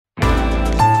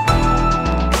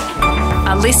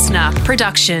listener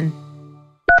production.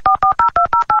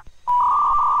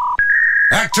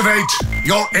 Activate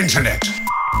your internet.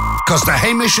 Because the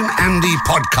Hamish and Andy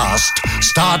podcast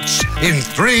starts in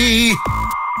 3,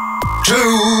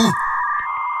 2...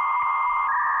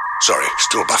 Sorry,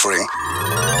 still buffering.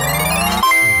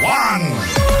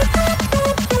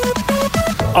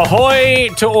 1. Ahoy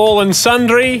to all and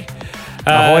sundry.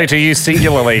 Ahoy to you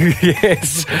singularly.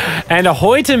 Yes. And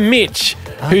ahoy to Mitch,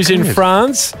 who's in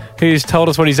France, who's told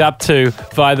us what he's up to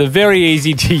via the very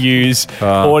easy-to-use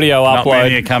audio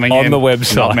upload on the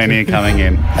website. Not many are coming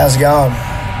in. How's it going?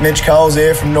 Mitch Coles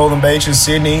here from Northern Beaches,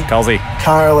 Sydney. Colesy.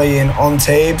 Currently in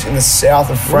Antibes in the south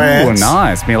of France. Ooh,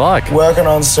 nice. Me like. Working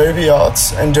on super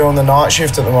yachts and doing the night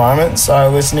shift at the moment.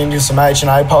 So listening to some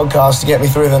H&A podcasts to get me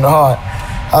through the night.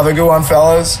 Have a good one,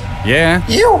 fellas. Yeah.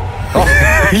 You.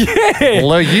 Yeah.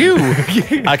 Hello, you.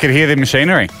 I could hear the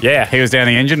machinery. Yeah. He was down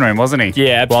in the engine room, wasn't he?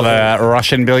 Yeah, absolutely. While the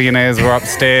Russian billionaires were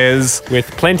upstairs.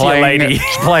 With plenty of ladies.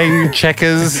 Playing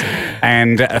checkers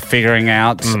and figuring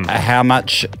out how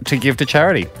much to give to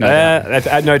charity. No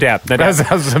doubt. No doubt.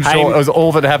 I'm sure it was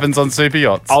all that happens on super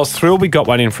yachts. I was thrilled we got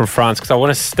one in from France because I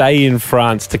want to stay in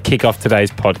France to kick off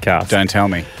today's podcast. Don't tell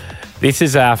me. This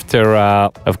is after,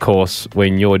 of course,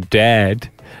 when your dad...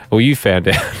 Well, you found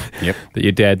out that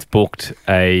your dad's booked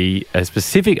a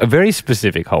very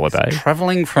specific holiday.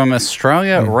 Travelling from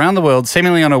Australia around the world,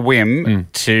 seemingly on a whim,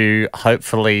 to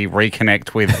hopefully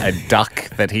reconnect with a duck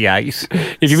that he ate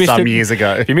some years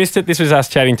ago. If you missed it, this was us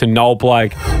chatting to Noel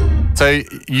Blake. So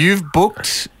you've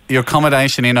booked your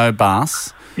accommodation in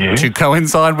Obas to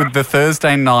coincide with the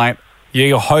Thursday night.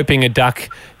 You're hoping a duck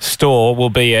store will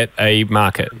be at a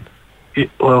market.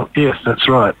 Well, yes, that's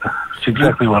right. It's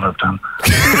exactly what I've done.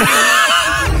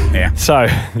 Yeah. So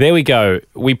there we go.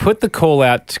 We put the call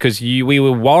out because we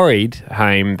were worried,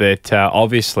 Haim, that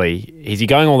obviously is he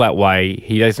going all that way?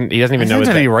 He doesn't even know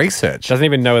any research. Doesn't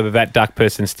even know whether that duck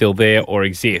person's still there or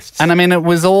exists. And I mean, it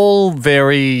was all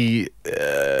very.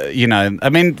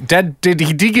 Dad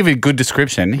did give a good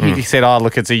description. He said, "Oh,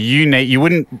 look, it's a unique. You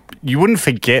wouldn't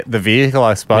forget the vehicle,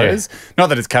 I suppose. Yeah. Not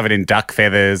that it's covered in duck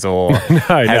feathers or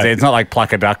it's not like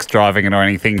Plucker Ducks driving it or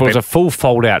anything. But it was a full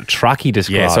fold-out truck he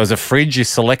described. Yeah, so as a fridge, you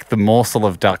select the morsel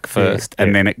of duck first,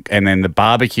 and then the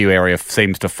barbecue area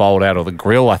seems to fold out, or the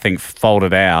grill, I think,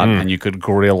 folded out, and you could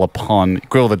grill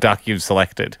the duck you've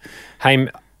selected. Haim,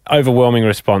 overwhelming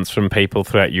response from people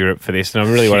throughout Europe for this, and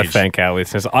I really want to thank our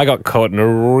listeners. I got caught in a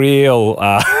real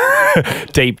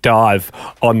deep dive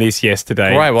on this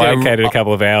yesterday. Right, well, dedicated a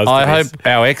couple of hours I to hope this.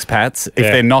 our expats, if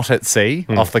they're not at sea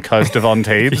off the coast of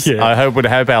Antibes, I hope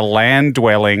our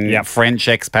land-dwelling French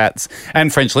expats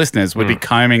and French listeners would be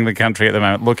combing the country at the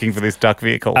moment looking for this duck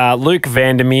vehicle. Luke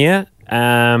Vandermeer,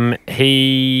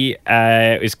 he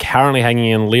is currently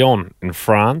hanging in Lyon in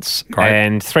France. Great.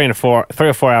 And 3 or 4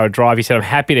 hour drive. He said, I'm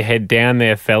happy to head down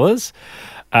there, fellas.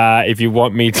 If you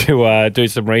want me to do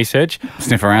some research.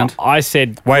 Sniff around. I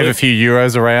said... Wave a few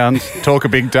euros around. Talk a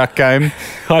big duck game.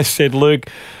 I said, Luke,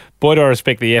 boy, do I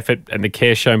respect the effort and the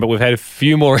care shown, but we've had a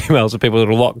few more emails of people that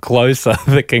are a lot closer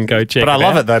that can go check it out. But I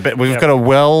love it, though. But we've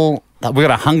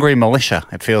got a hungry militia,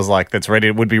 it feels like,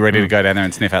 would be ready to go down there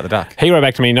and sniff out the duck. He wrote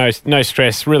back to me, no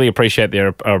stress, really appreciate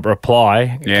their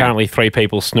reply. Yeah. Currently 3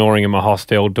 people snoring in my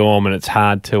hostel dorm, and it's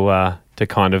hard to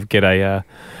kind of get a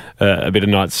bit of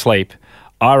night's sleep.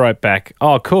 I wrote back,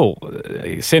 oh, cool.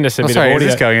 Send us a bit of audio. Is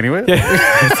this going anywhere? Yeah.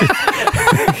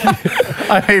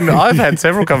 I mean, I've had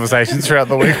several conversations throughout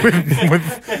the week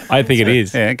with I think it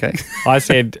is. Yeah, okay. I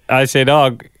said,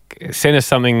 oh, send us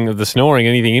something of the snoring,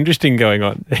 anything interesting going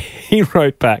on. He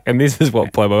wrote back, and this is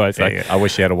what blew my mind. Yeah, I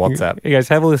wish you had a WhatsApp. He goes,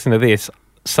 have a listen to this.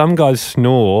 Some guy's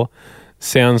snore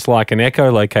sounds like an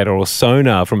echolocator or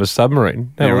sonar from a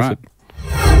submarine. Yeah, right.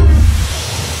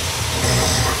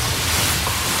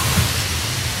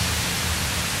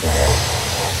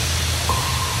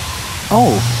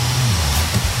 Oh.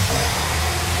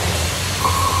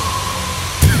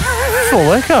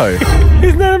 Full echo.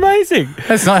 Isn't that amazing?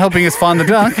 That's not helping us find the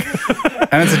duck.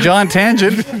 And it's a giant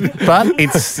tangent, but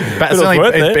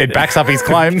it backs up his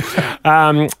claim.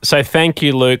 So thank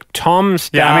you, Luke. Tom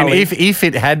Starley. Yeah, I mean, if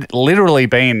it had literally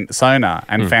been sonar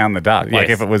and found the duck, like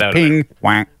if it was ping,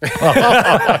 whack. Oh,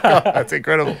 God, that's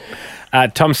incredible.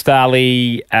 Tom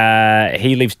Starley,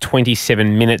 he lives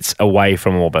 27 minutes away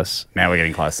from Orbis. Now we're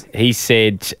getting close. He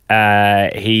said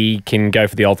he can go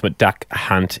for the ultimate duck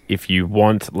hunt if you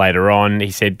want later on.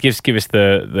 He said, give us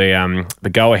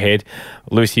the go ahead.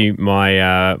 Lucy,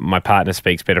 my partner,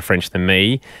 speaks better French than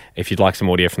me. If you'd like some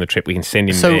audio from the trip, we can send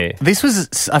him there.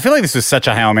 I feel like this was such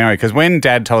a Hail Mary because when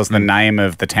Dad told us the name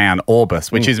of the town, Orbis,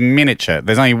 which is miniature,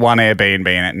 there's only one Airbnb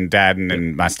in it, and Dad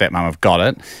and my stepmom have got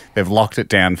it. They've locked it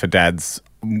down for Dad's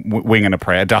wing and a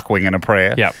prayer, duck wing and a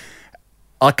prayer. Yep.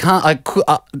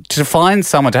 To find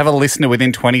someone, to have a listener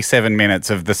within 27 minutes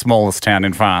of the smallest town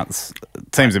in France,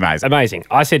 it seems amazing. Amazing.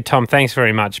 I said, Tom, thanks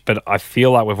very much, but I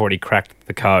feel like we've already cracked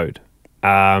the code.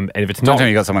 And if it's not, don't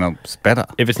you got someone else better.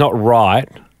 If it's not right,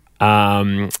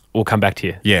 we'll come back to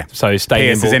you. Yeah. So stay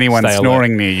nimble. Is anyone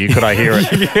snoring near you? Could I hear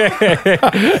it?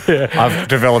 Yeah. I've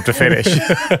developed a fetish.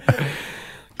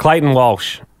 Clayton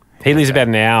Walsh. He lives about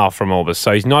an hour from Orbis,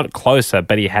 so he's not closer,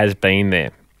 but he has been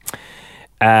there.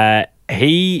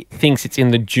 He thinks it's in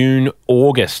the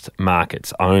July-August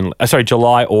markets only.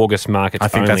 July-August markets only. I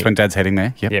think that's when Dad's heading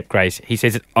there. Yep, Grace. He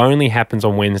says it only happens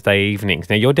on Wednesday evenings.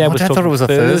 Now, your dad was Dad talking thought it was a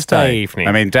Thursday evening.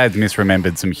 I mean, Dad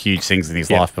misremembered some huge things in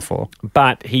his life before.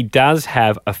 But he does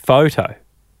have a photo.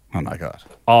 Oh, my God.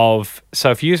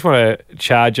 So if you just want to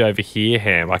charge over here,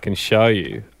 Ham, I can show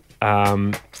you.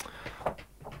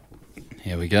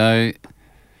 Here we go.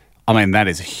 I mean, that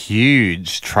is a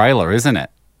huge trailer, isn't it?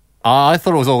 I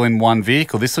thought it was all in one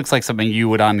vehicle. This looks like something you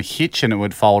would unhitch and it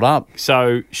would fold up.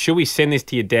 So should we send this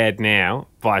to your dad now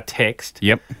via text?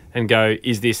 Yep. And go,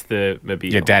 is this the mobile?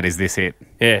 Yeah, Dad, is this it?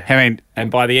 Yeah. I mean,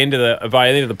 and by the end of the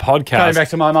podcast, going back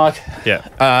to my mic. Yeah.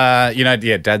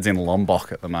 Dad's in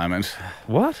Lombok at the moment.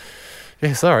 What?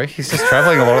 Yeah, sorry, he's just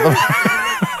travelling a lot of them.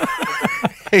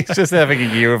 He's just having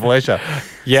a year of leisure.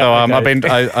 Yeah. So Okay.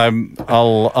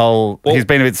 He's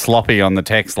been a bit sloppy on the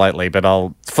text lately, but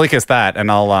I'll flick us that and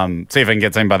I'll see if I can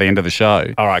get some by the end of the show.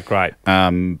 All right, great.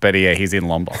 But yeah, he's in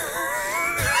Lombok.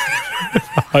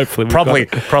 Hopefully,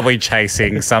 probably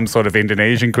chasing some sort of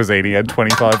Indonesian cuisine he had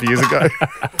 25 years ago.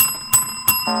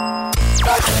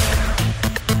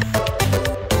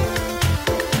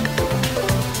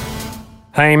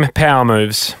 Haim, power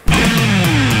moves.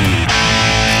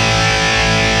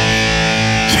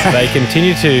 They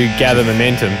continue to gather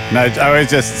momentum. No, I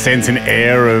always just sense an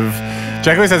air of...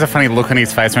 Jack always has a funny look on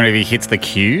his face whenever he hits the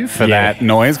cue for that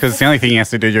noise because it's the only thing he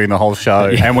has to do during the whole show.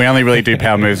 Yeah. And we only really do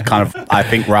power moves kind of, I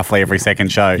think, roughly every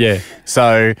second show. Yeah.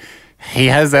 So... He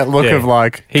has that look of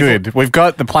like, good, we've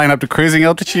got the plane up to cruising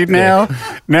altitude now.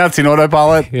 Yeah. Now it's in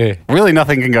autopilot. Yeah. Really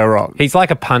nothing can go wrong. He's like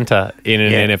a punter in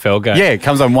an NFL game. Yeah,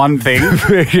 comes on one thing,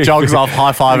 jogs off,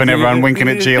 high-fiving everyone, winking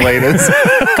at cheerleaders,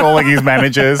 calling his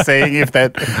manager, seeing if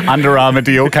that Under Armour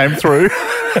deal came through.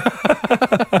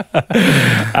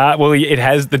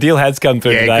 The deal has come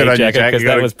through today, Jack, because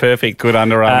that was perfect. Good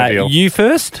Under Armour deal. You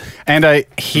first? And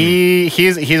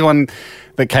here's one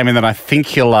that came in that I think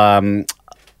he'll...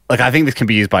 I think this can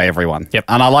be used by everyone. Yep.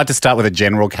 And I like to start with a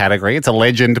general category. It's a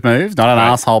legend move, not an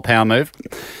asshole power move.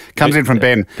 Comes in from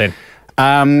Ben.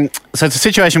 So it's a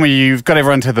situation where you've got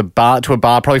everyone to a bar,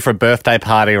 probably for a birthday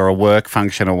party or a work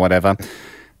function or whatever.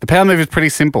 The power move is pretty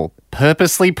simple.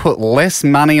 Purposely put less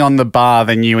money on the bar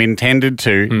than you intended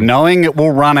to, knowing it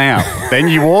will run out. Then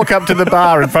you walk up to the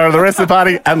bar in front of the rest of the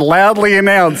party and loudly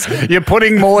announce you're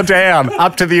putting more down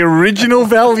up to the original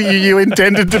value you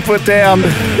intended to put down.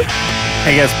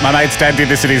 He goes, my mate's dad did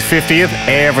this at his 50th.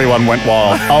 Everyone went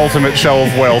wild. Ultimate show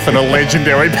of wealth and a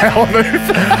legendary power move.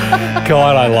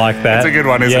 God, I like that. That's a good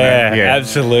one, isn't it? Yeah,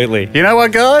 absolutely. You know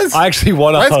what, guys? I actually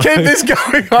want to... Let's keep this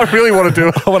going. I really want to do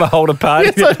it. I want to hold a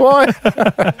party. Yes, so why?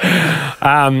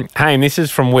 Hey, this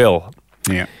is from Will.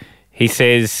 Yeah. He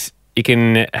says... You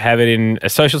can have it in a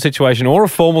social situation or a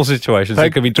formal situation, so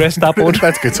it could be dressed up or...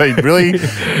 That's good. So he really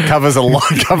covers a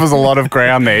lot of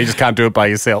ground there. You just can't do it by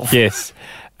yourself. Yes.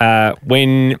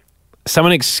 When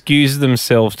someone excuses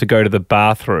themselves to go to the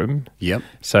bathroom,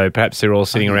 so perhaps they're all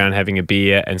sitting around having a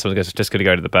beer and someone goes, just got to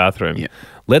go to the bathroom,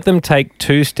 let them take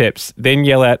 2 steps, then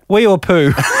yell out, wee or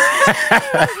poo?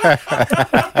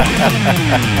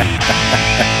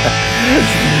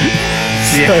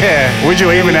 Yeah. Would you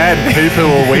even add poo-poo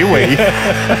or wee-wee?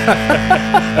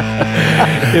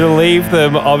 It'll leave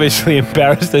them obviously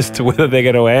embarrassed as to whether they're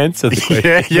going to answer the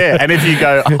question. Yeah. And if you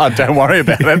go, don't worry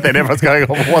about it, then everyone's going,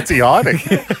 what's he hiding?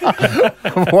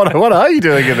 What are you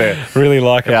doing in there? Really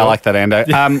like it. Yeah, I like that,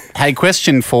 Ando. Hey,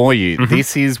 question for you. Mm-hmm.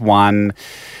 This is one.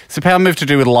 It's a power move to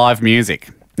do with live music.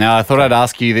 Now, I thought I'd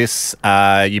ask you this.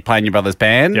 You play in your brother's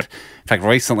band. Yep. In fact,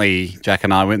 recently, Jack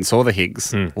and I went and saw the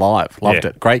Higgs live. Loved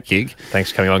it. Great gig.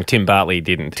 Thanks for coming along. Tim Bartley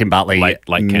didn't. Tim Bartley, late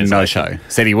no show.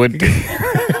 Said he would.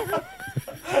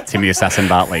 Tim the Assassin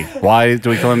Bartley. Why do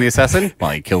we call him the Assassin?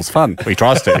 Well, he kills fun. He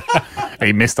tries to.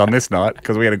 He missed on this night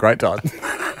because we had a great time.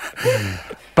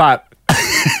 But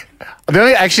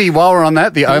actually, while we're on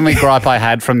that, the only gripe I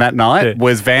had from that night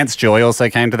was Vance Joy also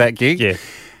came to that gig.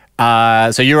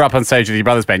 Yeah. So you were up on stage with your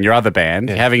brother's band, your other band,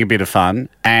 having a bit of fun,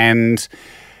 and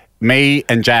me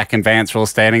and Jack and Vance were all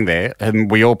standing there, and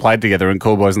we all played together in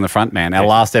Cool Boys and the Front Man, our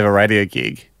last ever radio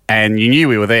gig, and you knew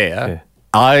we were there. Yeah.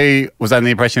 I was under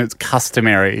the impression it's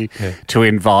customary to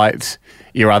invite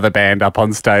your other band up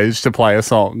on stage to play a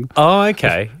song. Oh,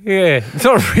 okay. Yeah. It's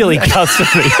not really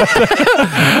customary.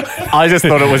 I just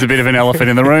thought it was a bit of an elephant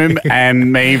in the room,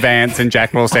 and me, Vance, and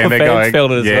Jack were all standing there Vance going,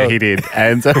 felt it as well. He did.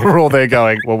 And so we're all there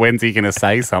going, well, when's he going to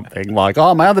say something? Like,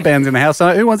 oh, my other band's in the house,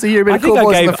 so who wants to hear a bit of Cool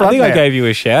Boys in the Front Man? I gave you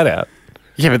a shout out.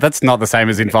 Yeah, but that's not the same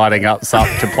as inviting us up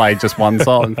to play just one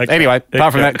song. Okay. Anyway,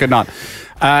 apart from that, good night.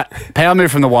 Power move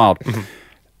from the wild.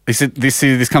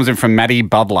 This comes in from Matty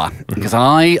Butler, because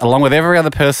I, along with every other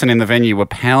person in the venue, were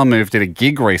power moved at a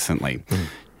gig recently.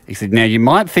 He said, now you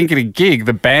might think at a gig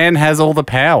the band has all the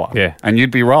power. Yeah. And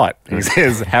you'd be right. He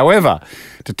says, however,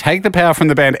 to take the power from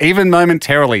the band, even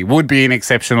momentarily, would be an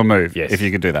exceptional move if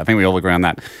you could do that. I think we all agree on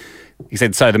that. He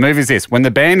said, so the move is this. When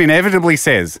the band inevitably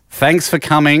says, thanks for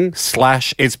coming, /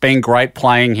 it's been great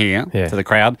playing here to the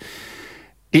crowd,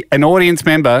 an audience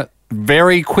member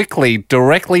very quickly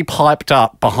directly piped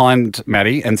up behind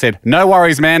Matty and said, no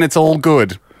worries, man, it's all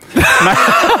good.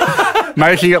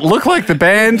 Making it look like the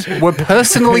band were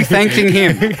personally thanking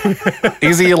him.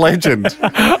 Is he a legend?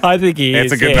 I think he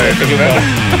is. It's a good move, isn't it?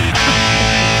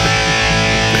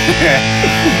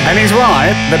 And he's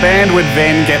right. The band would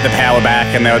then get the power back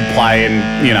and they would play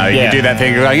and, you do that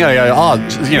thing.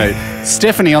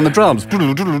 Stephanie on the drums.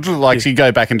 Like, you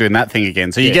go back and doing that thing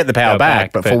again. So you get the power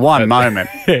back, but for one moment.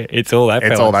 It's all that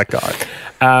It's all that guy.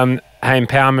 Hey,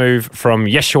 power move from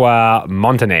Yeshua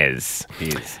Montanez.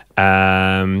 Yes.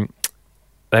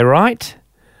 They write,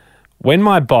 when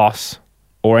my boss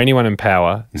or anyone in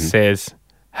power says,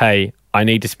 hey, I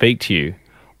need to speak to you,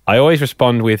 I always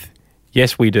respond with,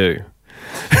 yes, we do.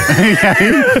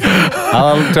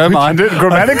 Don't mind it.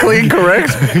 Grammatically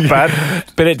incorrect, but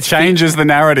it changes the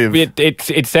narrative.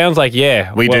 It sounds like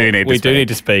we do need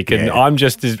to speak, and I'm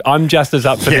just as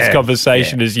up for this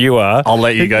conversation as you are. I'll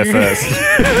let you go first.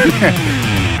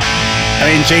 I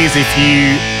mean, geez, if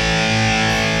you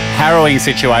harrowing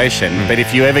situation, but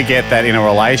if you ever get that in a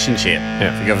relationship,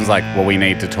 if your girlfriend's like, well, we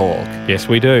need to talk. Yes,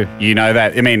 we do. You know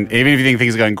that. I mean, even if you think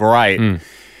things are going great.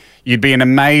 You'd be an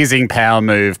amazing power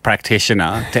move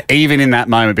practitioner to even in that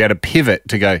moment be able to pivot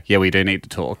to go, yeah, we do need to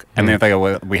talk. And then if they go,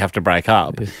 well, we have to break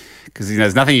up. Because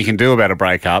there's nothing you can do about a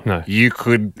breakup. No. You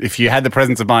could, if you had the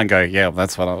presence of mind, go, yeah, well,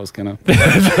 that's what I was going to.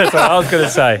 That's what I was going to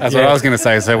say. That's what I was going to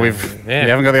say. So we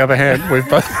haven't got the upper hand. We've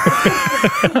both.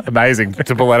 Amazing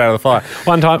to pull that out of the fire.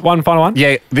 One final one?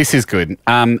 Yeah, this is good.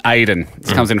 Aidan.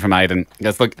 This comes in from Aidan. He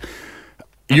goes, look,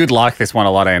 you'd like this one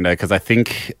a lot, Ando, because I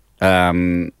think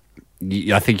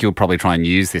you'll probably try and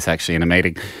use this actually in a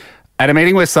meeting. At a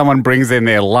meeting where someone brings in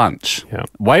their lunch,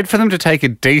 wait for them to take a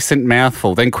decent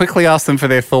mouthful, then quickly ask them for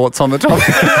their thoughts on the topic.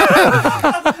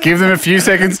 Give them a few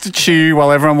seconds to chew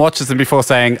while everyone watches them before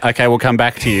saying, okay, we'll come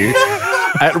back to you.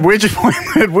 At which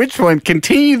point,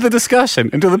 continue the discussion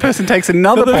until the person takes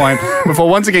another point before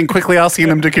once again quickly asking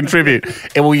them to contribute.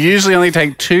 It will usually only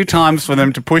take 2 times for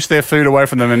them to push their food away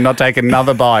from them and not take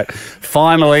another bite.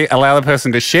 Finally, allow the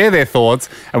person to share their thoughts,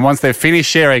 and once they've finished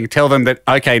sharing, tell them that,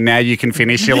 okay, now you can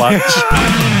finish your lunch. It's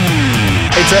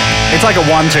like a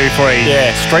 1, 2, 3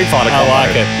 Street Fighter combo. I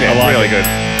like it. Yeah, I like really good.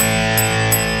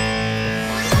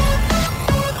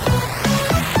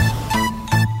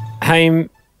 Hey,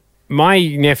 my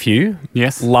nephew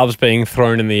loves being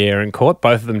thrown in the air in court.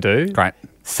 Both of them do. Great.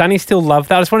 Sonny still loves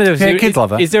that. I just wanted to kids love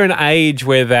that. Is there an age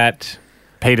where that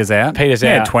peters out?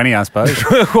 Yeah, 20, I suppose.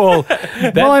 Well,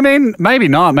 I mean, maybe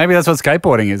not. Maybe that's what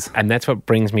skateboarding is. And that's what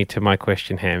brings me to my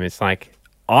question, Ham. It's like,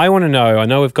 I want to know, I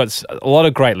know we've got a lot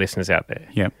of great listeners out there.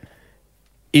 Yep.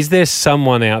 Is there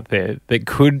someone out there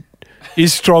that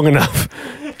is strong enough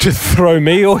to throw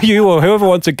me or you or whoever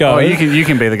wants to go? Oh, you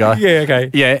can be the guy. Yeah, okay.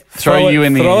 Yeah, throw me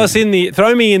in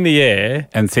the air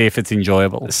and see if it's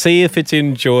enjoyable.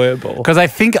 Because I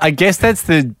guess that's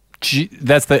the.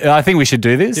 I think we should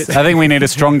do this. I think we need a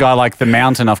strong guy like the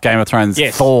Mountain off Game of Thrones,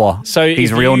 Thor. So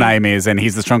his real name is, and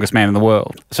he's the strongest man in the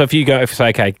world. So if you go, if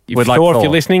you're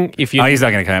listening, he's not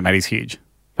going to come out, mate. He's huge.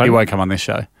 He won't come on this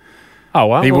show. Oh,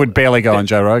 well. He would barely go on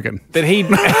Joe Rogan. But he...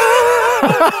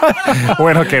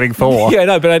 We're not getting Thor. Yeah,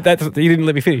 no, but you didn't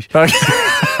let me finish. Okay.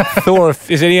 Thor, if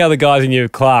there's any other guys in your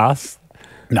class...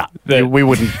 No, we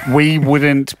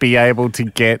wouldn't be able to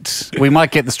get... We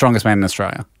might get the strongest man in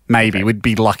Australia. Maybe would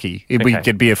be lucky.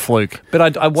 It'd be a fluke.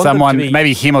 But I want someone, them to be,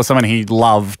 maybe him or someone he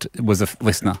loved was a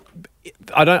listener.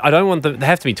 I don't want them. They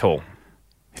have to be tall.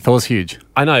 Thor's huge.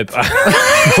 I know. But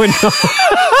we're not.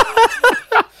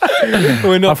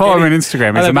 We're not. I follow him on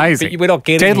Instagram. He's amazing. But we're not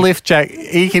getting deadlift. Jack,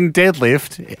 he can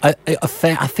deadlift. I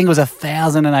think it was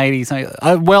 1,080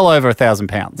 something. Well over 1,000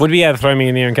 pounds. Would be able to throw me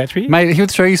in there and catch me? Mate, he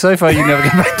would throw you so far you'd never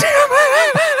get back down.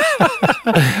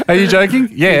 Are you joking?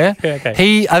 Yeah.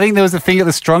 Okay. I think there was a thing at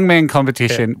the strongman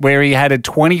competition where he had a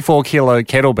 24 kilo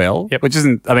kettlebell, which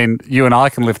isn't, I mean, you and I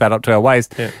can lift that up to our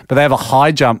waist, but they have a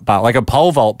high jump bar, like a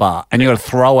pole vault bar, and you got to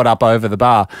throw it up over the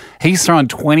bar. He's throwing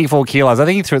 24 kilos. I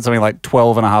think he threw it something like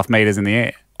 12 and a half meters in the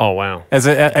air. Oh, wow.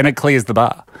 And it clears the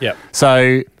bar. Yep.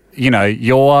 So,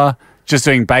 you're just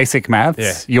doing basic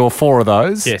maths. Yeah. You're 4 of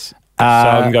those. Yes. So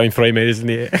I'm going 3 meters in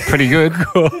the air. Pretty good.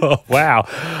 Wow.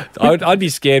 I'd be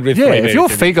scared with 3 meters. If your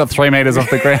feet got 3 meters off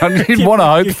the ground, you'd want to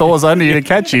hope Thor's under you to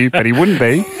catch you, but he wouldn't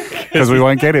be because we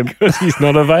won't get him. Because he's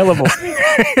not available.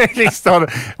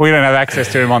 We don't have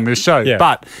access to him on this show. Yeah.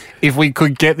 But if we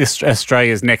could get this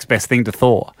Australia's next best thing to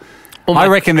Thor, I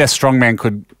reckon their strongman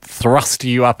could thrust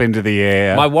you up into the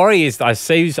air. My worry is I've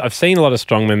seen a lot of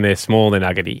strongmen. They're small, they're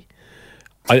nuggety.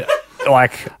 They're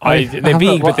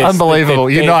big, but they're unbelievable.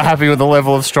 You're not happy with the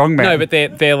level of strongman. No, but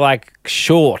they're like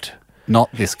short.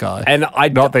 Not this guy. And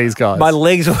not these guys. My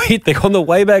legs will hit. They're on the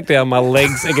way back down. My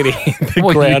legs are going to hit the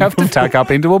ground. You have to tuck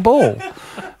up into a ball.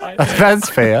 That's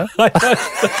fair. I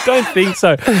don't think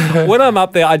so. When I'm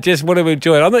up there, I just want to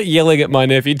enjoy it. I'm not yelling at my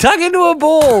nephew, tuck into a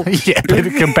ball. Yeah, but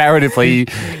comparatively,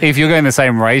 if you're going the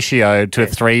same ratio to a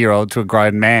 3-year-old to a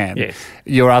grown man,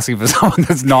 you're asking for someone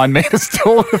that's 9 meters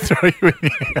tall to throw you in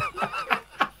the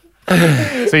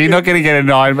air. So you're not going to get a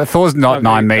 9, but Thor's not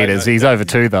 9 meters. He's over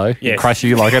 2, though. He'll crush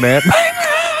you like an ant.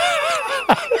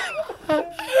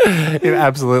 He'll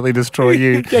absolutely destroy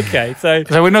you. Okay, so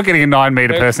we're not getting a 9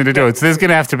 meter person to do it. So there's going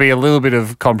to have to be a little bit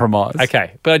of compromise.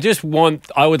 Okay, but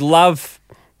I would love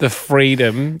the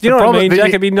freedom. You know what I mean, Jack?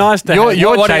 It'd be nice to have.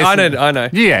 You're chasing, I know.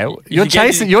 Yeah, you're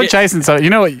chasing. So you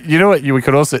know what? We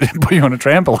could also put you on a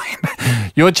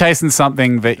trampoline. You're chasing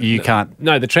something that you can't.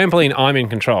 No, the trampoline. I'm in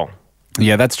control.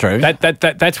 Yeah, that's true.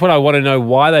 That's what I want to know,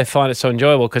 why they find it so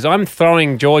enjoyable. Because I'm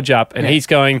throwing George up and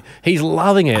he's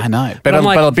loving it. I know, but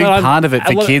a big part of it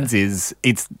for kids is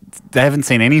they haven't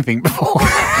seen anything before.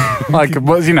 I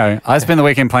spent the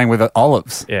weekend playing with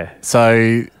olives. Yeah.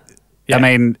 So. Yeah. I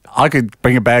mean, I could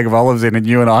bring a bag of olives in and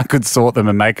you and I could sort them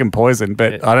and make them poison,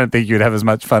 but I don't think you'd have as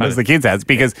much fun as the kids has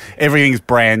because everything's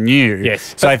brand new.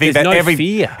 Yes. So I think that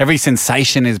fear. every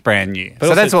sensation is brand new. But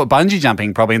so that's what bungee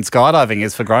jumping probably and skydiving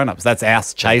is for grown-ups. That's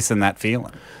us chasing that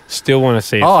feeling. Still want to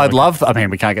see it.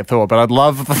 We can't get Thor, but I'd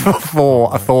love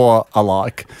a Thor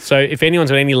alike. So if anyone's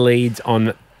got any leads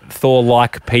on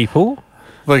Thor-like people...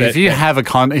 Look,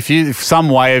 if some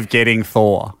way of getting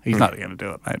Thor, he's not going to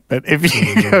do it, mate. But if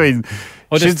you,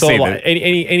 or just Thor,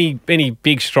 any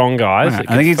big strong guys.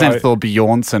 I think his name's Thor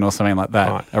Bjornsson or something like that.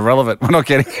 Right. Irrelevant. We're not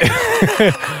getting.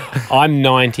 I'm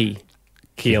 90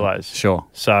 kilos. Sure.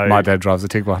 So my dad drives a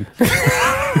Tiguan.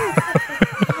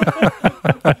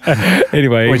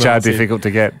 Anyway, which are difficult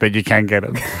to get, but you can get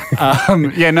them.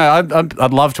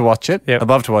 I'd love to watch it. Yep. I'd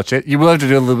love to watch it. You will have to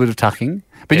do a little bit of tucking,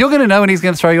 but you're going to know when he's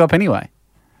going to throw you up anyway.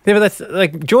 Yeah, but that's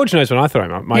like George knows when I throw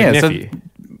him up. My nephew.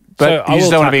 But you just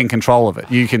don't want to be in control of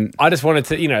it. You can. I just wanted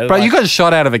to, But you got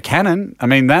shot out of a cannon. I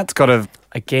mean, that's got to.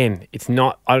 Again, it's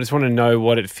not. I just want to know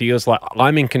what it feels like.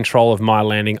 I'm in control of my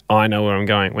landing. I know where I'm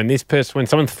going. When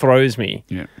someone throws me,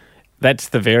 that's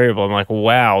the variable. I'm like,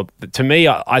 wow. To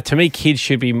me, kids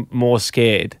should be more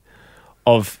scared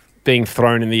of being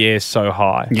thrown in the air so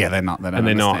high. Yeah, they're not. They don't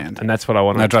understand. And that's what I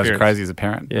want to experience. That drives you crazy as a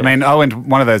parent. Yeah. I mean, I went to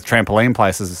one of those trampoline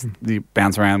places. You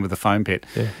bounce around with a foam pit.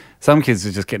 Yeah. Some kids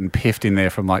are just getting piffed in there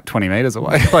from like 20 metres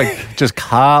away, like just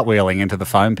cartwheeling into the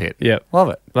foam pit. Yeah, love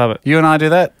it. You and I do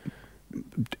that.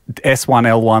 S1,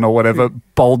 L1 or whatever,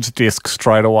 bulge disc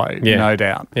straight away, no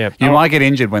doubt. Yeah. You might get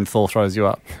injured when Thor throws you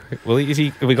up. Well,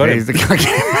 have we got him? Sorry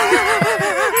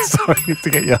to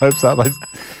get your hopes up.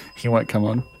 He won't come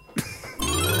on.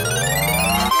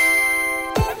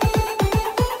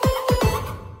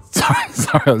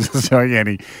 Sorry, I was just showing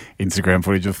Andy Instagram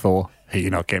footage of Thor. Who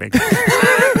you're not getting.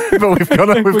 But we've got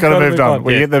to move on.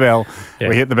 We hit the bell. Yeah.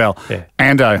 We hit the bell. Yeah.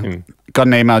 Ando, got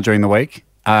an email during the week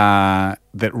that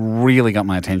really got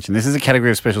my attention. This is a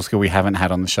category of special skill we haven't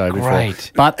had on the show before.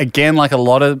 Right. But again, like a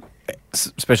lot of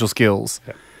special skills,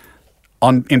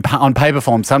 on paper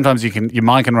form, sometimes your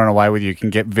mind can run away with you. You can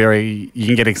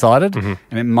get excited, and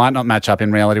it might not match up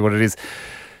in reality what it is.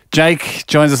 Jake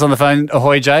joins us on the phone.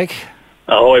 Ahoy, Jake.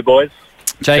 Ahoy, boys.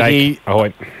 Jakey,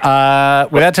 ahoy.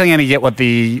 Without telling Andy yet what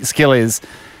the skill is,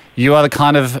 You are the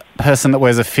kind of person that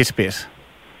wears a Fitbit.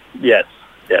 Yes.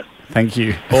 Thank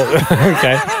you.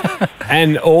 Okay.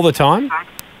 And all the time?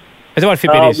 Is that what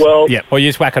Fitbit is? Well, Yep. Or you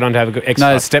just whack it on to have a good No,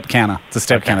 exercise? it's step counter. It's a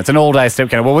step counter. It's an all-day step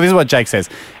counter. Well, this is what Jake says.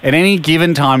 At any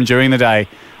given time during the day,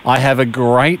 I have a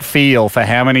great feel for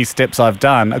how many steps I've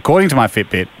done, according to my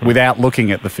Fitbit, without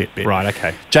looking at the Fitbit. Right,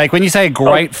 okay. Jake, when you say a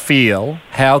great feel,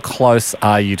 how close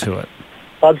are you to it?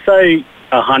 I'd say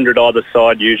 100 either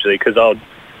side usually, because I'll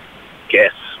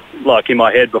guess, like in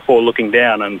my head before looking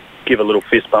down, and give a little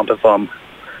fist bump if I'm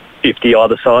 50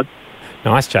 either side.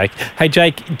 Nice, Jake. Hey,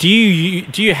 Jake, do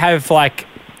you have like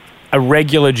a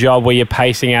regular job where you're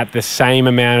pacing out the same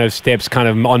amount of steps kind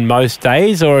of on most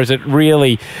days, or is it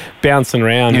really bouncing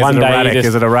around?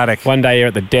 Is it erratic? One day you're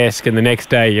at the desk and the next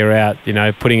day you're out,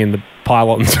 putting in the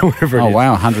pylons or whatever it is. Oh,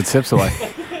 wow, 100 steps away.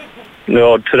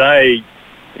 No, today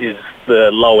is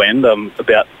the low end. I'm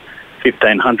about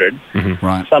 1,500. Mm-hmm.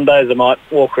 Right. Some days I might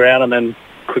walk around and then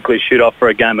quickly shoot off for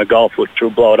a game of golf, which will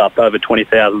blow it up over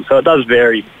 20,000. So it does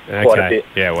vary quite a bit.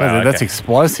 Yeah, wow. That's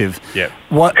explosive. Yeah.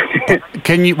 What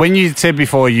when you said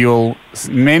before you'll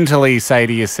mentally say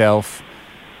to yourself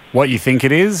what you think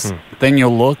it is, then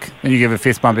you'll look and you give a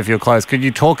fist bump if you're close. Could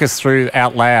you talk us through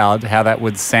out loud how that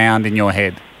would sound in your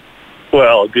head?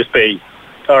 Well, just I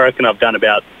reckon I've done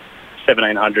about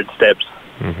 1,700 steps.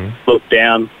 Mm-hmm. Look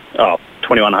down,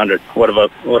 2,100. What have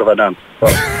I done? So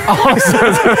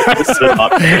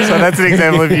that's an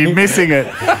example of you missing it.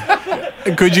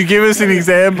 Could you give us an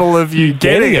example of you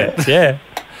getting it? Yeah.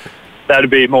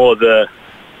 That'd be more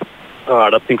all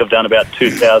right, I think I've done about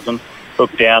 2,000.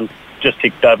 Look down, just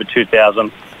ticked over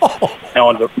 2,000.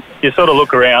 You sort of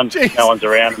look around, no one's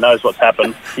around, knows what's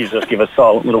happened. You just give a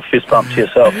silent little fist bump to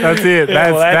yourself. That's it.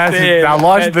 That's it. I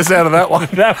liked the sound of that one.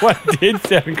 That one did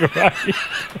sound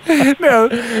great. Now,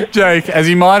 Jake, as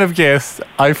you might have guessed,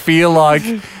 I feel like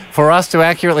for us to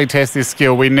accurately test this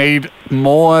skill, we need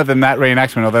more than that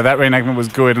reenactment, although that reenactment was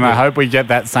good, and I hope we get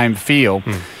that same feel.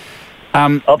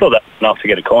 I thought that was enough to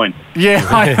get a coin. Yeah,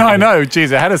 I know.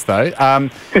 Jeez, it had us, though.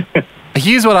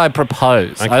 Here's what I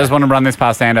propose. Okay. I just want to run this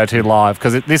past Ando too live,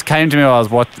 because this came to me while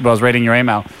I was reading your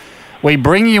email. We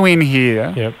bring you in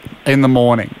here in the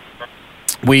morning.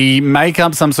 We make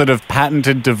up some sort of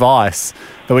patented device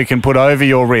that we can put over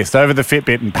your wrist, over the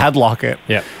Fitbit, and padlock it.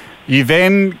 Yep. You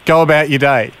then go about your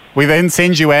day. We then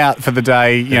send you out for the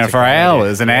day, for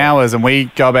hours and hours, and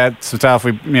we go about some stuff.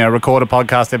 We, record a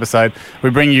podcast episode. We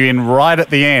bring you in right at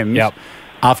the end. Yep.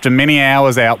 After many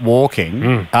hours out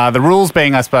walking. The rules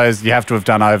being, I suppose, you have to have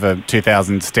done over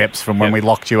 2,000 steps from when we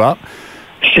locked you up,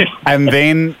 and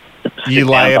then you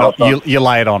lay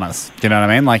it on us. Do you know what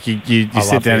I mean? Like you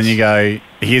sit down and you go,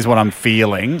 "Here's what I'm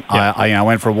feeling." Yep. I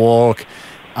went for a walk.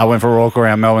 I went for a walk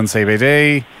around Melbourne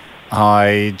CBD.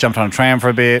 I jumped on a tram for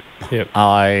a bit. Yep.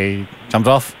 I jumped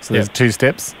off. So there's 2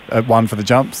 steps, one for the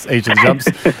jumps, each of the jumps.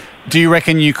 Do you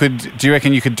reckon you could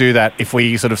do that if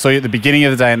we sort of saw you at the beginning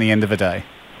of the day and the end of the day?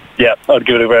 Yeah, I'd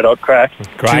give it a red hot crack.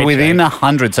 Great. To within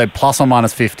 100, so plus or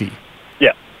minus 50.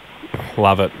 Yeah.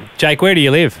 Love it. Jake, where do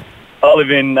you live? I live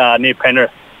in near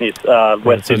Penrith. It's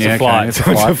west. It's a flight. It's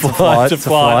a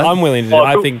flight. I'm willing to do it.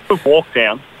 I think. Walk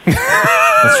down.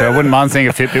 That's true. I wouldn't mind seeing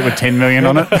a Fitbit with 10 million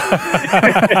on it.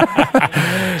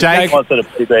 Jake, we're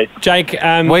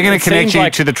going to connect you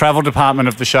to the travel department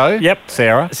of the show. Yep.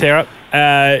 Sarah.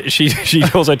 She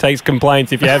also takes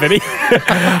complaints if you have any.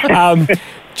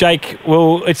 Jake,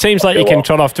 well, it seems like you can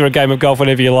trot off to a game of golf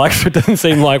whenever you like, so it doesn't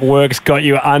seem like work's got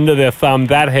you under the thumb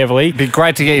that heavily. It'd be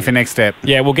great to get you for next step.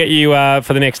 Yeah, we'll get you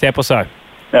for the next step or so.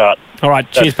 All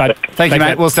right. Cheers, bud. Thank you,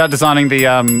 mate. We'll start designing the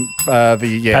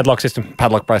padlock system.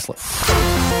 Padlock bracelet.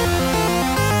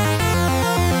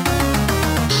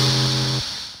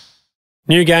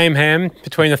 New game, Ham,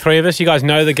 between the three of us. You guys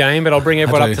know the game, but I'll bring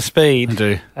everyone up to speed. I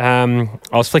do. I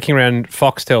was flicking around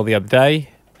Foxtel the other day,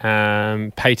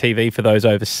 pay TV for those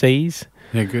overseas.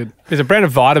 Yeah, good. There's a brand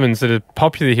of vitamins that are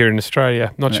popular here in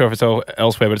Australia. Not sure if it's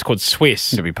elsewhere, but it's called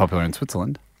Swiss. It'll be popular in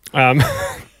Switzerland.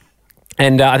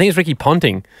 And I think it's Ricky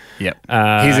Ponting. Yep.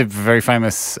 He's a very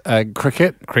famous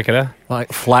cricketer.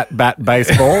 Like flat bat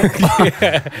baseball.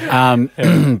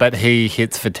 But he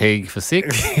hits fatigue for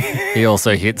 6. He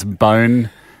also hits bone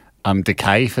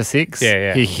decay for 6.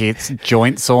 Yeah. He hits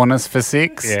joint soreness for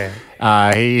 6. Yeah.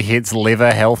 He hits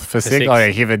liver health for 6. Oh,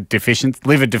 yeah,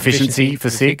 liver deficiency for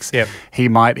 6. Yep. He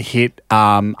might hit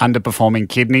underperforming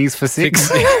kidneys for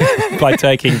 6. By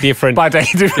taking different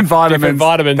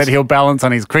vitamins that he'll balance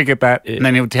on his cricket bat, and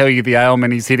then he'll tell you the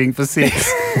ailment he's hitting for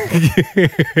 6.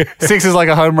 6 is like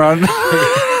a home run.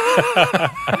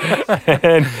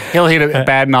 And he'll hit a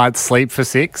bad night's sleep for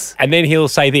 6. And then he'll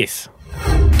say this.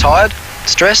 Tired?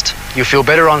 Stressed? You'll feel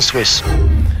better on Swiss.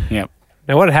 Yep.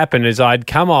 Now, what had happened is I'd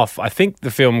come off, I think the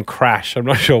film Crash. I'm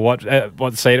not sure what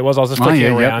scene it was. I was just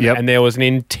flicking around and there was an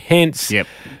intense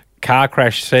car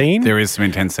crash scene. There is some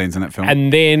intense scenes in that film.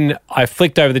 And then I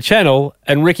flicked over the channel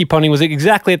and Ricky Ponting was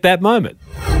exactly at that moment.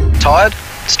 Tired?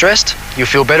 Stressed? You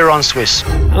feel better on Swiss.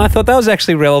 And I thought that was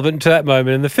actually relevant to that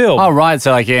moment in the film. Oh, right.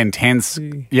 So, intense.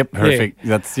 Yep, perfect.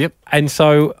 Yeah. Yep. And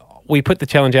so we put the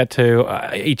challenge out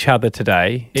to each other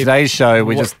today. Today's show,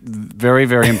 we're just very,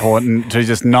 very important to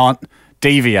just not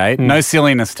deviate. No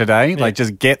silliness today. Like,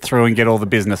 just get through and get all the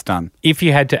business done. If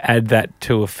you had to add that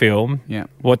to a film,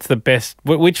 what's the best?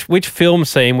 Which film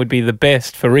scene would be the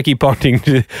best for Ricky Ponting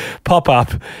to pop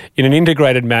up in an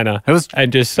integrated manner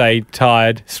and just say,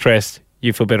 tired, stressed,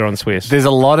 you feel better on Swiss? There were a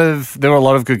lot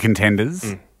of good contenders.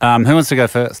 Who wants to go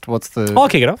first? I'll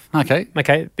kick it off. Okay.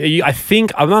 I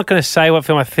think, I'm not going to say what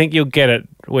film, I think you'll get it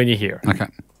when you hear it. Okay.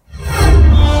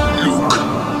 Luke,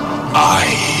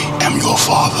 I am your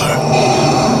father.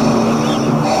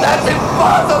 That's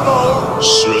impossible!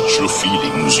 Search your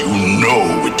feelings. You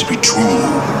know it to be true.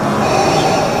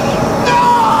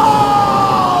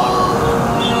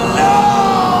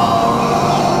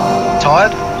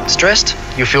 Tired? Stressed?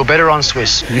 You feel better on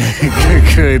Swiss.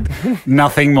 Good.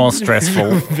 Nothing more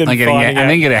stressful than getting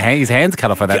his hands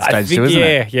cut off at that stage too, isn't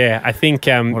it? Yeah. I think...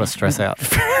 what a stress out.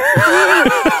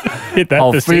 Hit that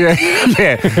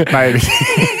maybe.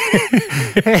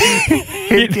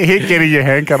 hit getting your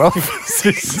hand cut off.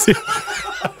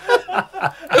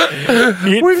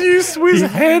 With you Swiss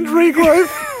hand regrowth.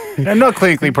 And not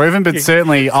clinically proven, but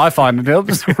certainly I find it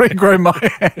helps regrow my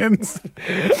hands.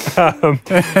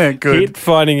 Good. Hit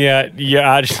finding out your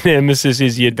arch nemesis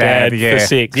is your dad for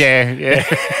 6. Yeah.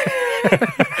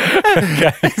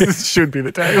 Okay. This should be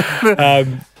the day.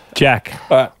 Jack.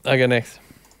 All right, I'll go next.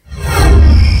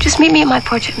 Just meet me at my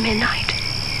porch at midnight.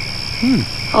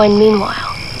 Oh, and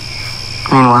meanwhile,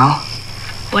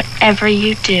 whatever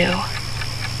you do,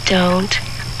 don't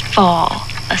fall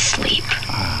asleep.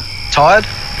 Tired?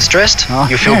 Stressed?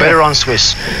 You feel better on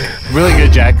Swiss. Really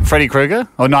good, Jack. Freddy Krueger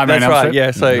or Nightmare on Elm Street?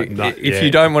 Yeah. So if you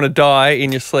don't want to die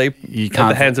in your sleep at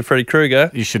the hands of Freddy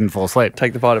Krueger, you shouldn't fall asleep.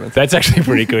 Take the vitamins. That's actually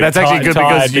pretty good. That's actually good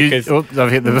because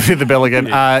I've hit the bell again.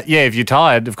 If you're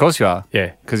tired, of course you are.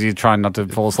 Yeah, because you're trying not to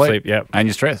fall asleep. And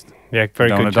you're stressed. Yeah, very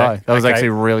don't good. Want to die. That was actually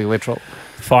really literal.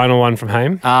 Final one from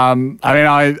Haim.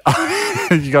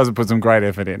 You guys have put some great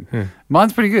effort in.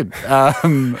 Mine's pretty good. Well,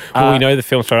 we know the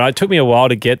film story. It took me a while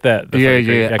to get that. Yeah.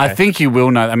 Okay. I think you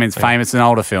will know. I mean, it's famous. It's an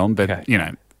older film, but,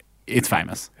 it's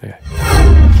famous. Okay.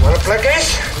 Want to play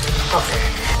games? Okay.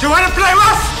 Do you want to play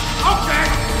rough? Okay.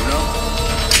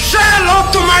 Say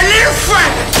hello to my little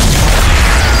friend.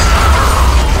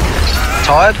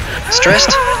 Tired?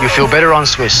 Stressed? You feel better on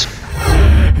Swiss.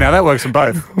 Now, that works for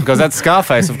both because that's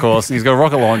Scarface, of course. He's got a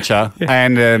rocket launcher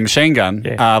and a machine gun.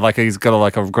 He's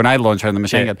got a grenade launcher and the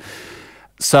machine gun.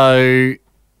 So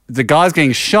the guys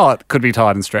getting shot could be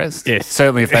tired and stressed. Yes.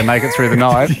 Certainly if they make it through the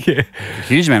night.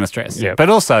 Huge amount of stress.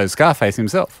 But also Scarface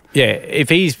himself. Yeah, if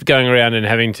he's going around and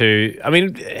having to... I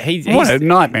mean, he's... What a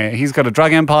nightmare. He's got a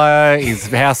drug empire. His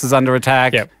house is under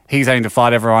attack. He's having to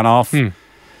fight everyone off. Yeah,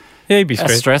 he'd be stressed.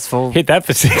 That's stressful. Hit that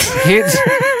for 6.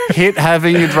 Hit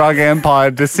having your drug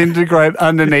empire disintegrate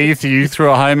underneath you through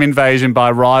a home invasion by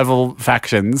rival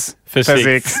factions for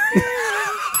 6.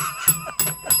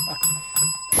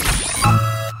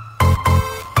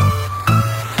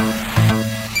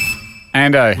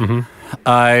 Ando,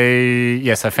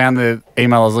 I found the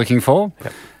email I was looking for.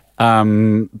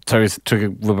 So we took a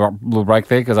little break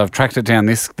there because I've tracked it down.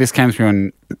 This came through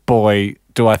and boy,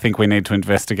 do I think we need to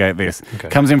investigate this.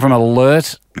 Comes in from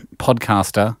alert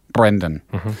podcaster Brendan.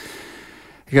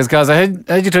 He goes, guys, I heard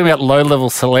you talking about low-level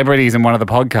celebrities in one of the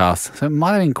podcasts. So it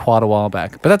might have been quite a while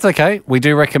back. But that's okay. We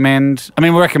do recommend... we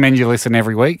recommend you listen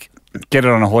every week. Get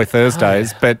it on Ahoy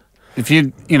Thursdays. But if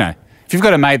you've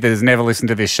got a mate that has never listened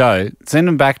to this show, send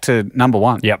them back to number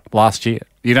 1 last year.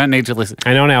 You don't need to listen.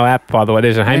 And on our app, by the way,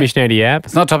 there's a Hamish Andy app.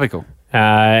 It's not topical.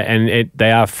 And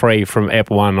they are free from Ep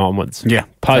 1 onwards. Yeah.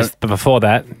 But before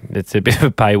that, it's a bit of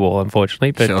a paywall,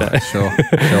 unfortunately. But, sure.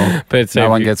 But no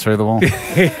one gets through the wall.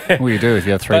 What do you do if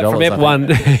you have $3?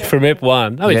 From Ep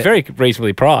 1, it's very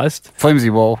reasonably priced. Flimsy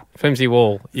wall,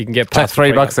 you can get past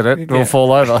 $3 at it. It'll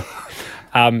fall over.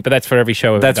 But that's for every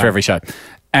show. That's for every show.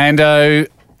 And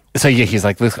he's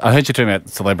like, look, I heard you talking about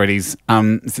celebrities.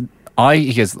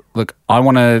 He goes, look, I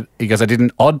did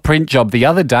an odd print job the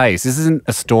other day. So this isn't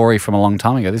a story from a long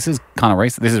time ago. This is kind of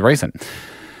recent. This is recent.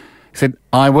 He said,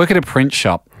 I work at a print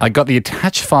shop. I got the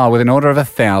attached file with an order of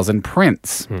 1,000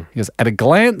 prints. He goes, at a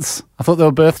glance, I thought they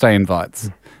were birthday invites.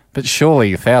 But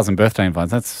surely 1,000 birthday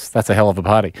invites, that's a hell of a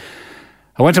party.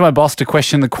 I went to my boss to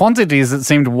question the quantities that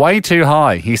seemed way too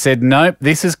high. He said, nope,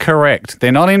 this is correct.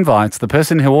 They're not invites. The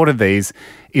person who ordered these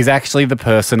is actually the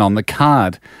person on the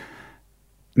card.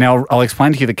 Now, I'll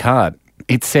explain to you the card.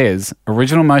 It says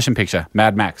original motion picture,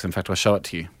 Mad Max. In fact, I'll show it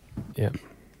to you. Yeah.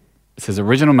 It says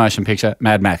original motion picture,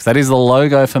 Mad Max. That is the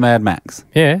logo for Mad Max.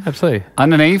 Yeah, absolutely.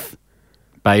 Underneath,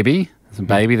 baby.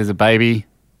 There's a baby.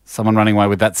 Someone running away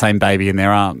with that same baby in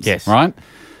their arms. Yes. Right?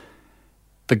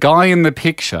 The guy in the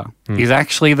picture is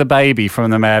actually the baby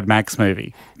from the Mad Max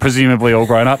movie, presumably all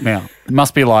grown up now. It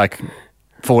must be like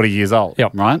 40 years old,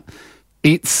 right?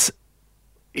 His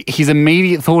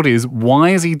immediate thought is,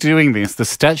 why is he doing this? The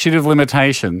statute of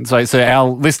limitations. So our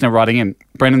listener writing in,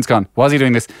 Brendan's gone, why is he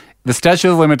doing this? The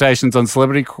statute of limitations on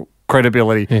celebrity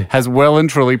credibility has well and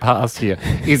truly passed here.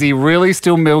 Is he really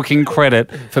still milking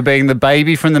credit for being the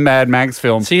baby from the Mad Max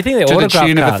film? So you think they're to the autograph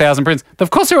tune cards? of 1,000 prints? Of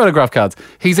course they're autograph cards.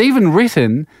 He's even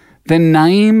written the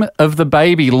name of the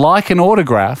baby like an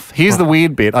autograph. Here's the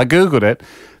weird bit. I Googled it.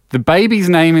 The baby's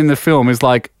name in the film is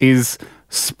Sprog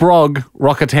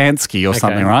Rokotansky or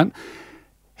something, right?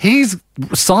 He's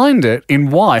signed it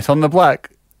in white on the black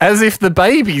as if the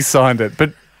baby signed it,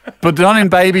 but not in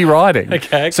baby writing.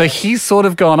 Okay. So he's sort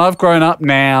of gone, I've grown up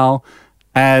now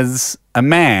as a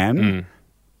man,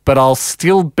 but I'll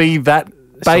still be that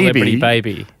Celebrity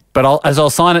baby. But I'll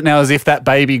sign it now as if that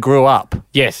baby grew up.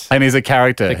 Yes. And is a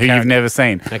character who you've never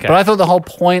seen. Okay. But I thought the whole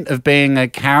point of being a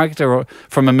character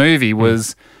from a movie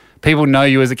was people know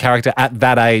you as a character at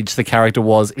that age the character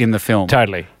was in the film.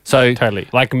 Totally. Totally.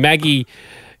 Like Maggie,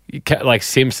 like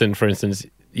Simpson, for instance,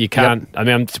 you can't... Yep. I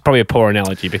mean, it's probably a poor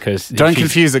analogy because... Don't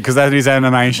confuse it because that is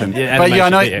animation. But I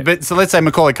know... Yeah. But so let's say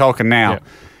Macaulay Culkin now. Yep.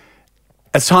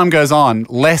 As time goes on,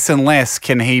 less and less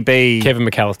can he be... Kevin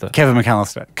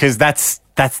McAllister. Because that's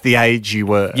the age you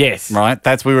were. Yes.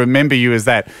 Right? We remember you as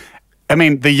that. I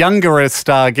mean, the younger a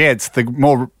star gets, the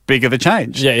more bigger the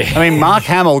change. Yeah. I mean, Mark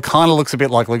Hamill kind of looks a bit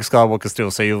like Luke Skywalker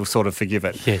still, so you'll sort of forgive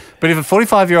it. Yeah. But if a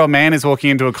 45-year-old man is walking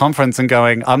into a conference and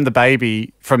going, I'm the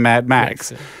baby from Mad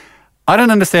Max, I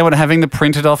don't understand what having the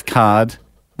printed off card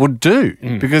would do.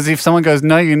 Because if someone goes,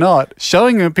 no, you're not,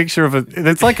 showing him a picture of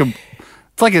it's like a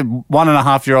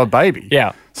 1.5-year-old baby.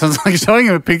 Yeah. So it's like showing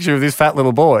him a picture of this fat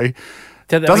little boy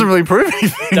doesn't really prove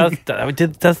anything.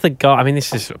 Does the guy... I mean,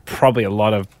 this is probably a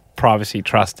lot of privacy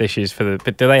trust issues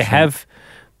but do they have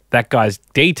that guy's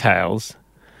details?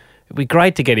 It'd be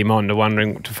great to get him on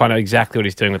to find out exactly what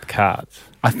he's doing with the cards.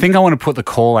 I think I want to put the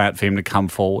call out for him to come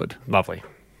forward. Lovely.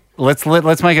 Let's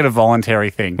make it a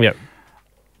voluntary thing. Yep.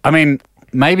 I mean,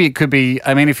 maybe it could be,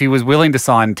 if he was willing to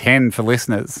sign 10 for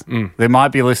listeners, there might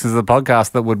be listeners of the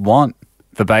podcast that would want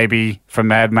the baby from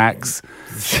Mad Max,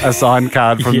 a signed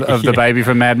card of the baby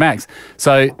from Mad Max.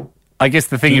 So I guess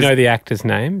the thing is... Do you know the actor's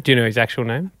name? Do you know his actual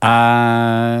name?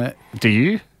 Do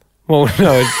you? Well,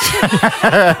 no. It's,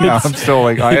 no, I'm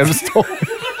stalling. I am stalling.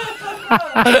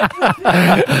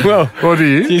 Well, what do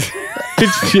you?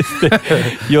 It's just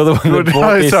that you're the one that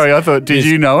bought this. Sorry, I thought, did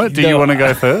you know it? Do you want to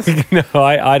go first? No,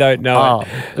 I don't know it.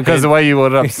 Because the way you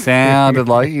ordered up sounded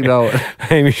like you know it.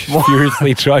 Hamish is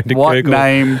furiously trying to what Google. What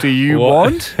name do you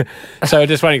want? So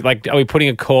just wondering, are we putting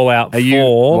a call out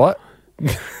what?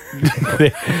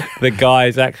 the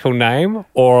guy's actual name,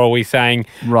 or are we saying,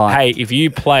 hey, if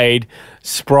you played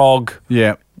Sprog,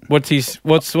 what was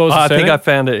the surname? I think I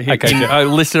found it.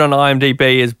 Listed on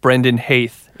IMDb as Brendan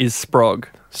Heath is Sprog.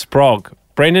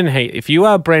 Brendan Heath. If you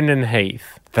are Brendan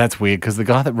Heath, that's weird because the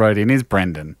guy that wrote in is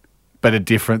Brendan, but a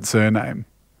different surname.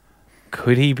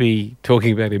 Could he be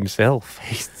talking about himself?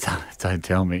 Don't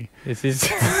tell me. This is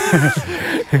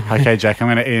okay, Jack. I'm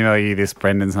going to email you this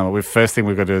Brendan's number. First thing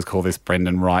we've got to do is call this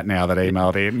Brendan right now that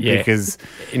emailed in, because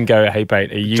and go, hey,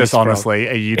 mate, are you just honestly,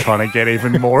 are you trying to get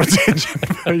even more attention?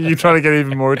 Are you trying to get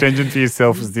even more attention for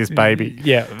yourself as this baby?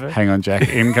 Yeah. Hang on, Jack.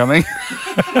 Incoming.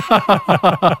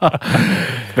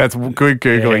 That's good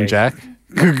googling, Jack.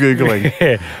 Good googling.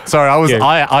 Sorry,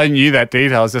 I knew that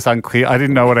detail. I was just unclear. I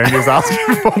didn't know what Andy was asking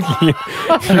for.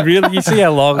 You see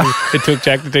how long it took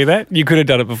Jack to do that? You could have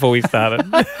done it before we started.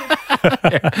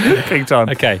 Big time.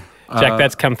 Okay, Jack,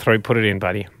 that's come through. Put it in,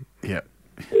 buddy. Yeah.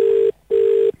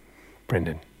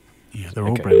 Brendan. Yeah, they're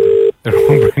all Brendan. They're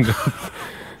all Brendan.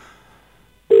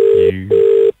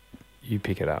 You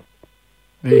pick it up.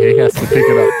 He has to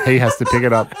pick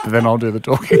it up. But then I'll do the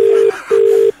talking.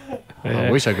 Yeah.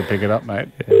 I wish I could pick it up, mate.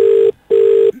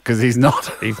 Because he's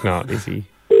not. He's not, is he?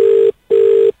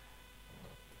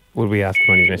 Would we ask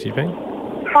him on his message bank?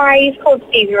 Hi, he's called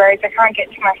Stevie Rose. I can't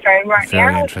get to my phone right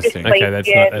Very now. Interesting. Just Okay, that's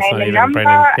not even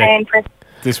Brendan. And press.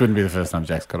 This wouldn't be the first time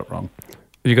Jack's got it wrong.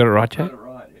 You got it right, Jack?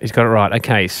 He's got it right.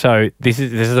 Okay, so this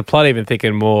is a plot even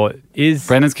thinking more. Is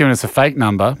Brendan's given us a fake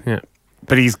number. Yeah.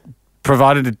 but he's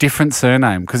provided a different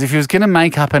surname. Because if he was going to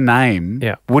make up a name,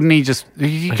 wouldn't he just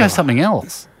you go something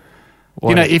else? What?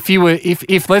 You know,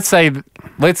 if let's say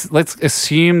let's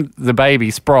assume the baby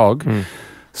Sprog,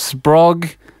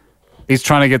 Sprog is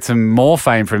trying to get some more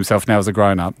fame for himself now as a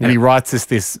grown up, and he writes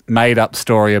this made up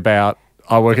story about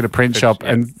I work at a print shop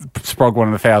and Sprog one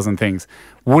of 1,000 things.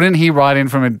 Wouldn't he write in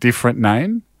from a different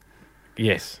name?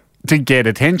 Yes. To get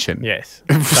attention. Yes.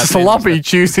 Sloppy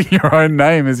choosing your own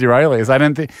name as your alias. I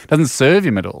don't think doesn't serve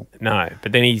him at all. No,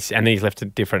 but then he's left a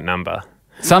different number.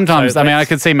 Sometimes, I mean, I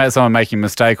could see someone making a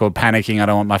mistake or panicking. I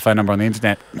don't want my phone number on the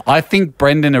internet. I think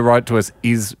Brendan, who wrote to us,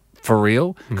 is for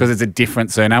real because it's a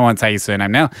different surname. I won't say his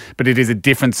surname now, but it is a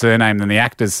different surname than the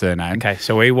actor's surname. Okay,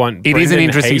 so we want It Brendan is an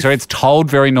interesting Heath, story. It's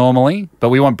told very normally, but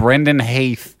we want Brendan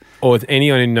Heath. Or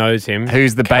anyone who knows him.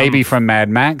 Who's the baby from Mad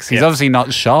Max. He's obviously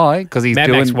not shy because he's Mad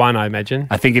doing... Max 1, I imagine.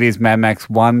 I think it is Mad Max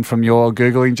 1 from your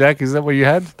Googling, Jack. Is that what you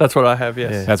had? That's what I have,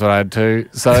 yes. Yeah. That's what I had too.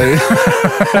 So...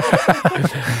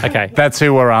 Okay. That's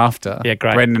who we're after. Yeah,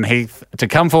 great. Brendan Heath to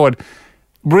come forward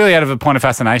really out of a point of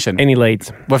fascination. Any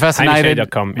leads? We're fascinated.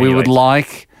 HamishAndy.com, We would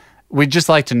leads. we'd just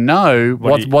like to know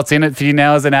what's in it for you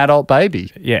now as an adult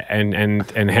baby. Yeah,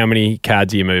 and how many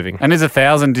cards are you moving? And is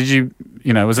 1,000,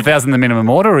 was 1,000 the minimum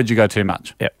order or did you go too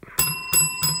much? Yep.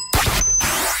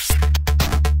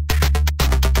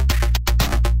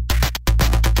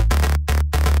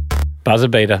 Buzzer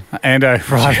beater. Ando,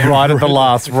 right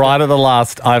at the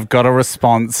last, I've got a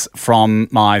response from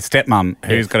my stepmum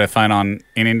who's got her phone on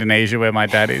in Indonesia where my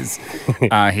dad is.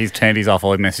 He's turned his off,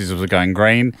 all his messages were going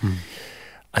green.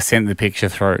 I sent the picture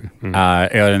through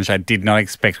earlier in the show. I did not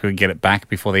expect we would get it back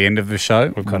before the end of the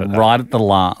show. We've got it right at the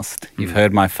last. You've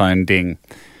heard my phone ding.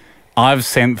 I've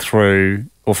sent through,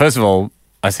 well, first of all,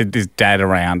 I said, is Dad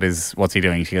around? What's he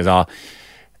doing? She goes,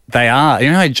 they are.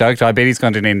 You know, I joked, I bet he's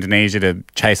gone to Indonesia to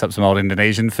chase up some old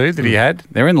Indonesian food that he had.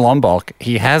 They're in Lombok.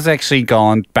 He has actually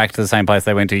gone back to the same place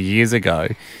they went to years ago,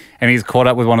 and he's caught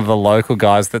up with one of the local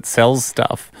guys that sells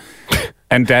stuff.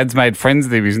 And Dad's made friends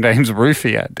with him. His name's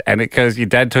Rufia. And it goes, your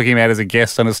dad took him out as a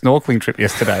guest on a snorkeling trip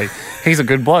yesterday. He's a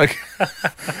good bloke.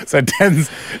 So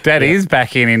Dad is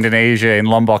back in Indonesia, in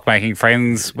Lombok, making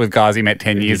friends with guys he met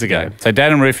 10 years ago. So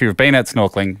Dad and Rufia have been out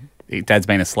snorkeling. Dad's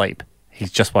been asleep.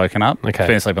 He's just woken up. Okay. He's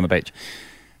been asleep on the beach.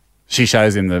 She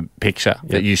shows him the picture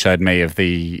that you showed me of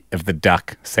the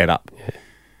duck setup. Yeah.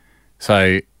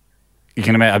 So you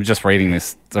can imagine, I'm just reading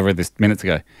this. I read this minutes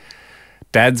ago.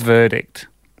 Dad's verdict: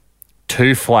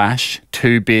 too flash,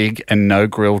 too big, and no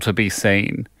grill to be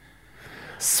seen.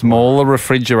 Smaller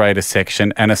refrigerator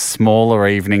section and a smaller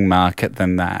evening market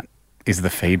than that is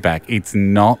the feedback. It's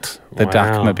not the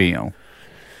Duckmobile.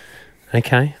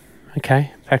 Okay.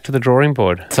 Back to the drawing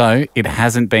board. So it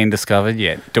hasn't been discovered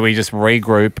yet. Do we just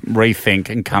regroup, rethink,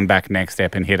 and come back next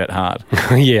step and hit it hard?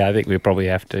 Yeah, I think we probably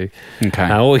have to.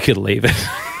 Okay. Or we could leave it.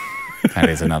 That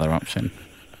is another option.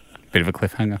 Bit of a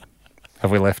cliffhanger.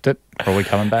 Have we left it? Or are we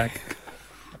coming back?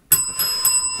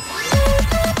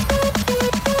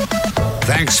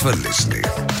 Thanks for listening.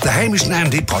 The Hamish and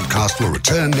Andy podcast will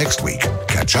return next week.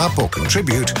 Catch up or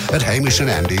contribute at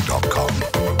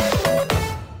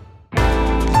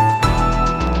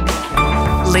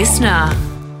hamishandandy.com. Listener.